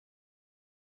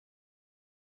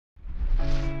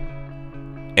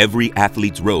Every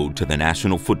athlete's road to the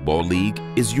National Football League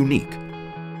is unique.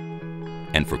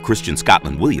 And for Christian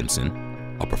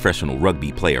Scotland-Williamson, a professional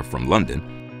rugby player from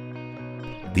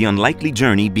London, the unlikely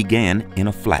journey began in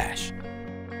a flash.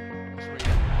 Getting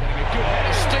a good head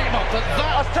of steam up, but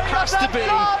that has to be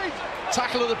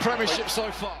tackle of the Premiership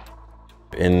so far.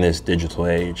 In this digital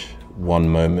age, one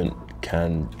moment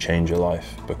can change your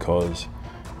life because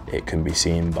it can be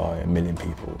seen by a million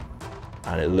people,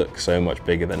 and it looks so much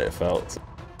bigger than it felt.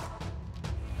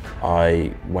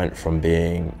 I went from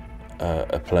being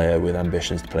a player with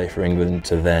ambitions to play for England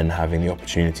to then having the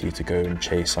opportunity to go and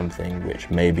chase something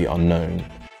which may be unknown.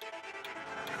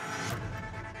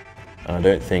 And I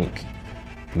don't think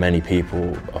many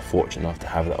people are fortunate enough to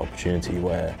have that opportunity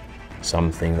where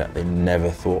something that they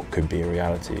never thought could be a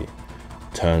reality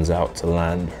turns out to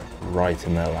land right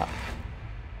in their lap.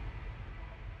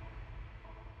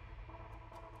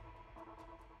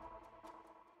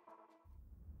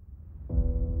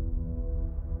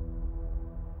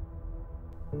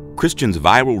 Christian's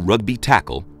viral rugby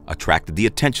tackle attracted the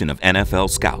attention of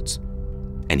NFL scouts,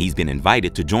 and he's been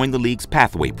invited to join the league's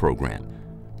Pathway program,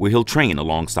 where he'll train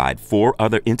alongside 4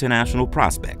 other international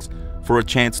prospects for a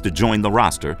chance to join the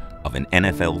roster of an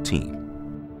NFL team.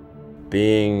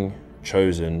 Being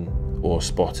chosen or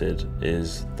spotted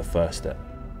is the first step.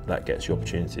 That gets you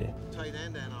opportunity. Tight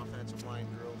end and offensive line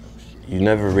drill. You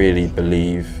never really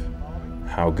believe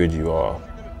how good you are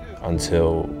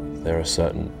until there are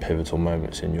certain pivotal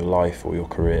moments in your life or your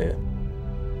career.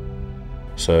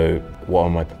 So what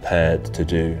am I prepared to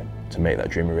do to make that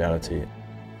dream a reality?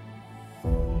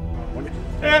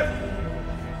 There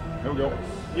we go.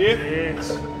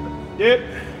 Yep.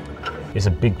 It's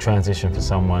a big transition for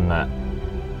someone that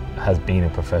has been a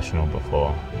professional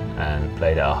before and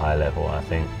played at a high level. I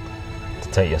think to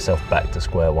take yourself back to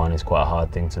square one is quite a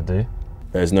hard thing to do.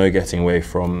 There's no getting away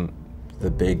from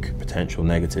the big potential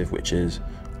negative, which is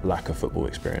lack of football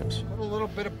experience. Put a little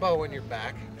bit of bow in your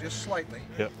back, just slightly.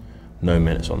 Yep. No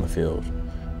minutes on the field,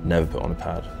 never put on a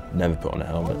pad, never put on a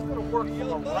helmet. It's going to work from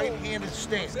a right-handed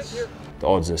stance. The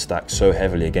odds are stacked so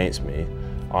heavily against me,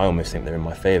 I almost think they're in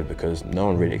my favour because no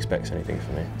one really expects anything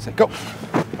from me. Say go.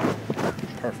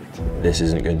 Perfect. This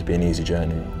isn't going to be an easy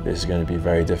journey. This is going to be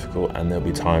very difficult, and there'll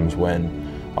be times when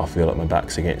I feel like my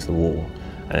back's against the wall,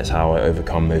 and it's how I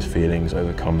overcome those feelings,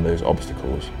 overcome those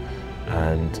obstacles,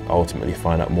 and ultimately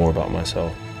find out more about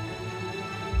myself.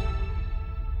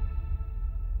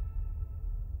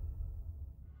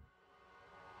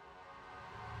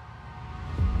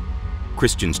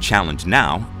 Christian's challenge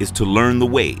now is to learn the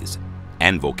ways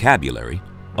and vocabulary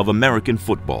of American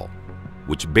football,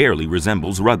 which barely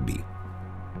resembles rugby.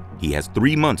 He has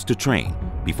 3 months to train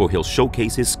before he'll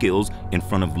showcase his skills in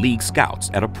front of league scouts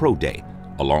at a pro day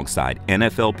alongside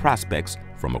NFL prospects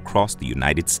from across the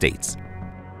United States.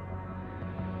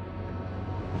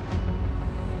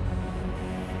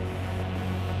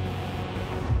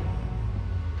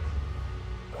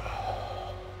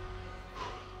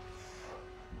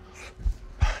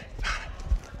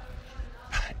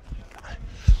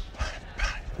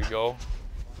 Go.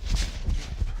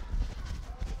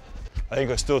 I think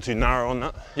I was still too narrow on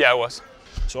that. Yeah, it was.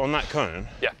 So on that cone,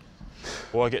 yeah,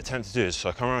 what I get tempted to do is, so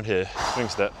I come around here, swing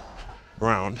step,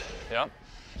 round. Yeah.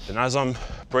 Then as I'm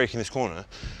breaking this corner,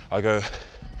 I don't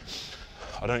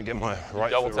get my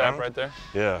right double foot tap round. right there.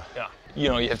 Yeah. Yeah. You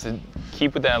know, you have to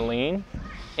keep with that lean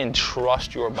and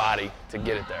trust your body to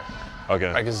get it there.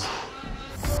 Okay. Right, 'cause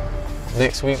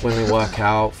next week when we work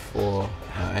out for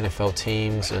NFL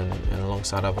teams and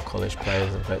alongside other college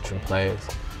players and veteran players,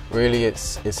 really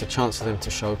it's a chance for them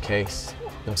to showcase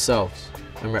themselves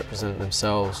and represent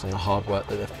themselves and the hard work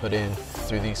that they've put in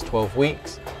through these 12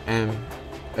 weeks and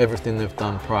everything they've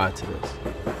done prior to this.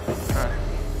 All right,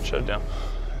 shut it down.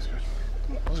 That's good.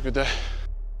 That was a good day.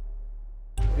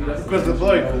 Because the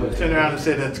bloke turned around and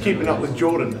said it's keeping up with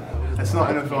Jordan. It's not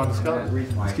NFL in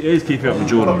Scotland. It is keeping up with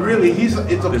Jordan. But really, it's a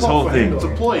this plot whole for thing. him. It's a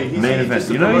ploy. Main event.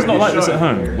 You know, he's not like this at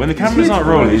home. When the cameras aren't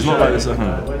rolling, he's not like this at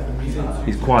home.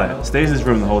 He's quiet. Stays in his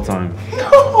room the whole time.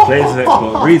 Plays his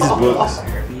Xbox. Reads his books.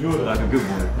 Like a good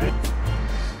boy.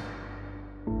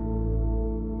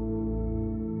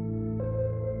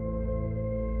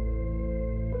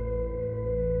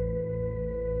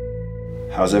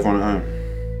 How's everyone at home?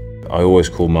 I always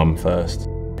call Mum first.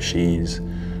 She's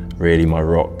really my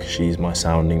rock. She's my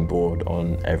sounding board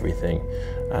on everything,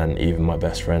 and even my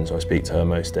best friend, so I speak to her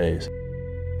most days.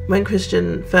 When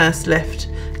Christian first left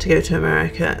to go to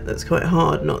America, that's quite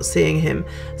hard not seeing him,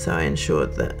 so I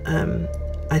ensured that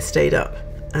I stayed up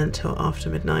until after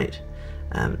midnight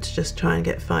to just try and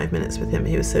get 5 minutes with him.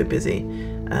 He was so busy.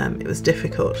 It was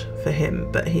difficult for him,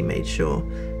 but he made sure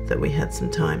that we had some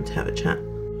time to have a chat.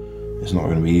 It's not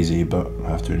going to be easy, but I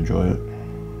have to enjoy it.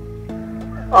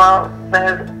 Well,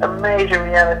 there's a major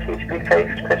reality to be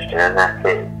faced, Christian, and that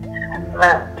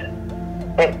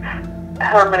is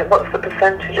that what's the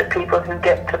percentage of people who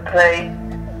get to play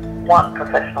one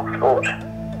professional sport?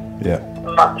 Yeah.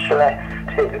 Much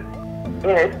less two.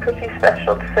 You know, it's pretty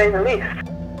special to say the least.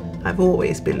 I've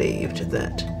always believed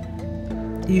that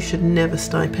you should never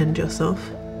stipend yourself,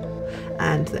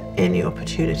 and that any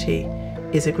opportunity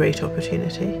is a great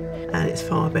opportunity, and it's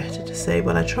far better to say,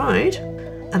 well, I tried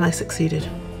and I succeeded.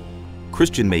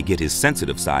 Christian may get his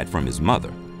sensitive side from his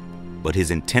mother, but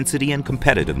his intensity and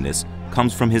competitiveness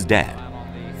comes from his dad,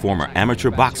 former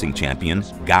amateur boxing champion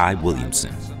Guy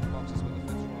Williamson.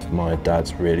 My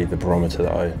dad's really the barometer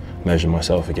that I measure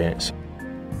myself against.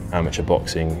 Amateur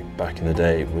boxing back in the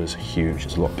day was huge,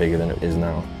 it's a lot bigger than it is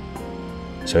now.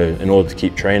 So in order to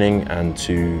keep training and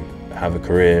to have a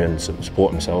career and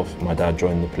support himself, my dad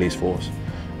joined the police force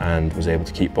and was able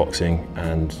to keep boxing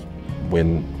and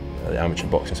win the Amateur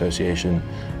Boxing Association,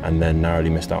 and then narrowly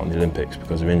missed out on the Olympics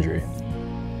because of injury.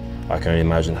 I can only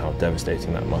imagine how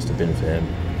devastating that must have been for him.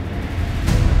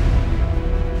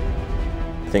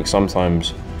 I think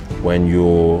sometimes when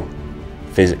you're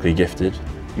physically gifted,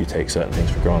 you take certain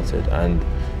things for granted, and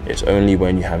it's only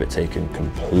when you have it taken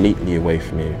completely away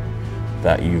from you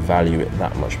that you value it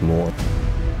that much more.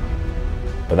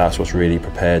 But that's what's really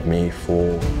prepared me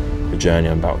for the journey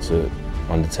I'm about to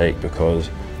undertake, because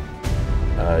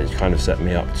it kind of set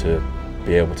me up to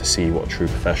be able to see what a true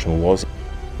professional was.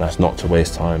 That's not to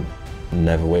waste time,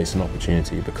 never waste an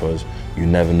opportunity, because you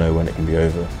never know when it can be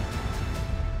over.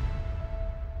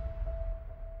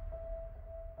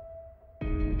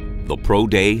 The pro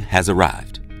day has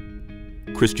arrived.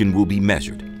 Christian will be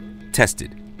measured,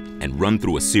 tested, and run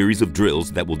through a series of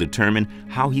drills that will determine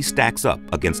how he stacks up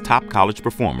against top college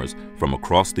performers from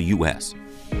across the U.S.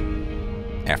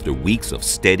 After weeks of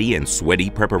steady and sweaty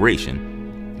preparation,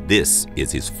 this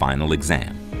is his final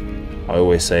exam. I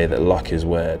always say that luck is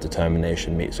where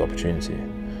determination meets opportunity.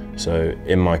 So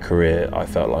in my career, I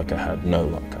felt like I had no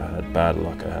luck. I had bad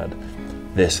luck. I had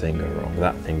this thing go wrong,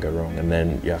 that thing go wrong, and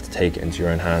then you have to take it into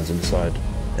your own hands and decide,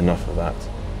 enough of that.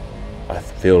 I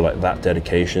feel like that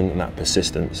dedication and that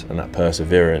persistence and that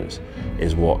perseverance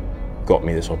is what got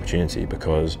me this opportunity,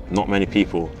 because not many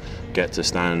people get to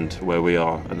stand where we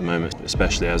are at the moment,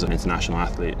 especially as an international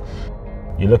athlete.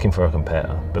 You're looking for a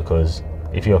competitor, because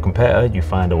if you're a competitor, you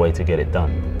find a way to get it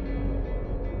done.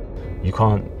 You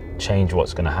can't change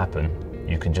what's going to happen.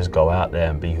 You can just go out there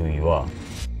and be who you are.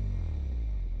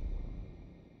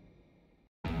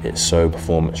 It's so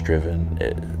performance driven,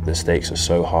 the stakes are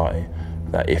so high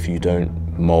that if you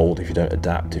don't mould, if you don't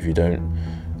adapt, if you don't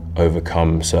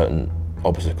overcome certain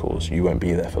obstacles, you won't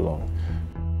be there for long.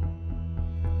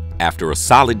 After a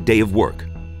solid day of work,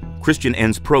 Christian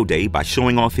ends pro day by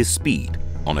showing off his speed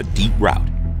on a deep route.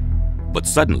 But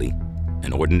suddenly,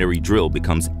 an ordinary drill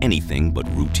becomes anything but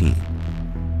routine.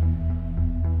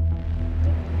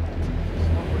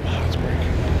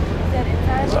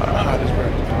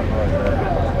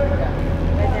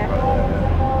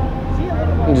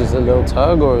 Just a little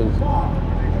tug, or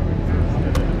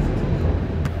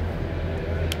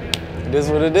it is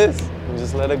what it is.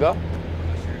 Just let it go.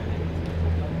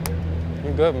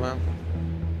 You're good, man.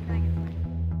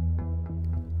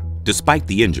 Despite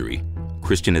the injury,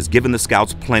 Christian has given the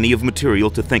scouts plenty of material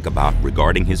to think about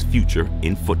regarding his future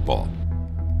in football.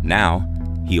 Now,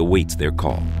 he awaits their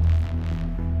call.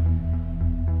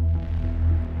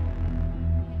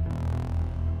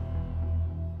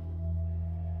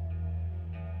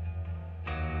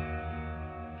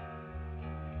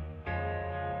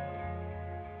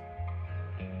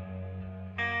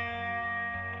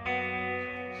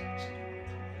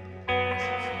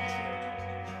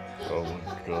 Oh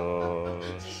my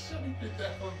gosh.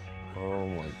 Oh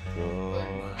my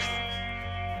gosh.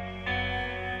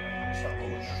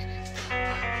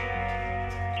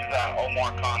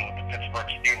 Omar Khan with the Pittsburgh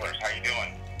Steelers. How you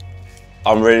doing?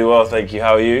 I'm really well, thank you.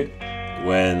 How are you?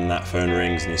 When that phone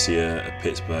rings and you see a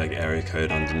Pittsburgh area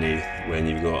code underneath, when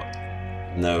you've got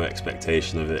no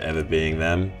expectation of it ever being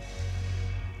them,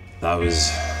 that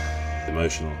was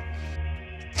emotional.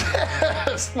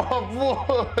 Yes, my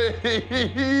boy!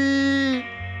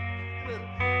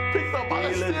 Picked up by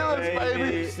the Steelers,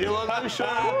 baby! Steelers on the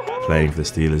show. Playing for the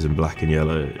Steelers in black and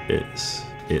yellow, it's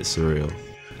surreal.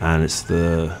 And it's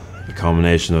the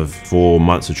culmination of 4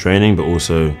 months of training, but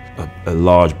also a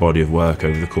large body of work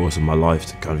over the course of my life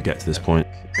to kind of get to this point.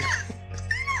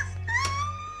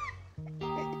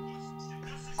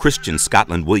 Christian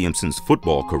Scotland-Williamson's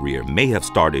football career may have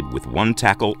started with one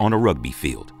tackle on a rugby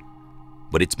field.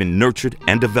 but it's been nurtured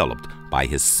and developed by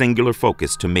his singular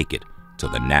focus to make it to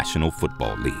the National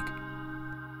Football League.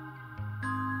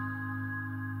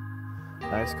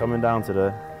 Thanks for coming down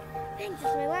today. Thanks, it's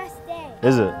my last day.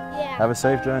 Is it? Yeah. Have a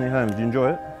safe journey home. Did you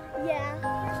enjoy it? Yeah.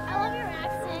 I love your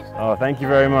accent. Oh, thank you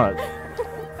very much.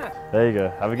 There you go.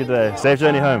 Have a good day. Safe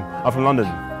journey home. I'm from London.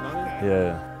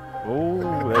 Yeah. Oh,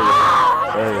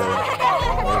 there you go.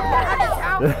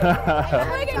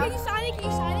 There you go. Can you sign it? Can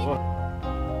you sign it?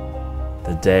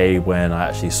 The day when I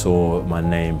actually saw my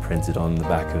name printed on the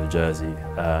back of a jersey,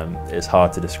 it's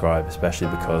hard to describe, especially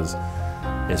because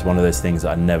it's one of those things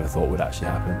that I never thought would actually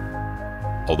happen.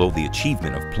 Although the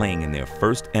achievement of playing in their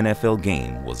first NFL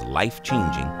game was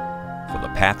life-changing, for the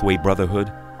Pathway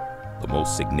Brotherhood, the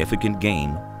most significant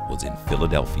game was in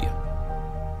Philadelphia,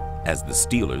 as the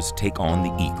Steelers take on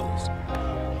the Eagles,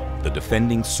 the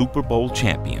defending Super Bowl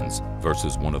champions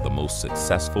versus one of the most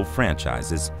successful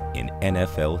franchises in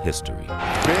NFL history. Big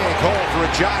hole for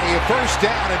Ajani, a first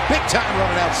down and big time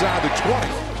running outside the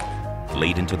 20.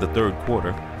 Late into the third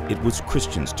quarter, it was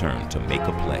Christian's turn to make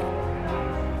a play.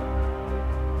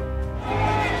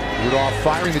 Rudolph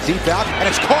firing the deep out, and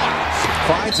it's caught.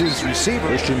 Finds his receiver,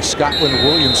 Christian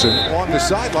Scotland-Williamson, on the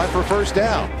sideline for first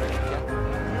down.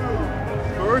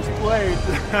 First play.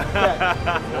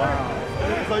 Wow.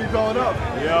 That's how you're going up.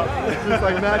 Yeah. It's just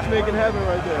like matchmaking heaven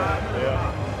right there.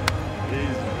 Yeah.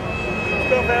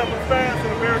 Stuff happens fast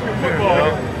in American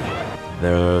football.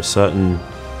 There are certain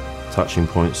touching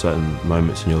points, certain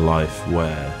moments in your life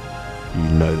where you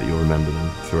know that you'll remember them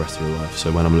for the rest of your life.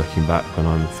 So when I'm looking back when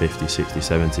I'm 50, 60,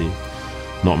 70,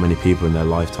 not many people in their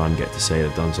lifetime get to say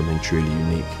they've done something truly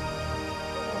unique.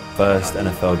 First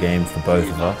NFL game for both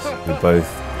of us. We both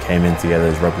came in together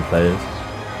as rugby players.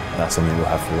 That's something we'll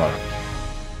have for life.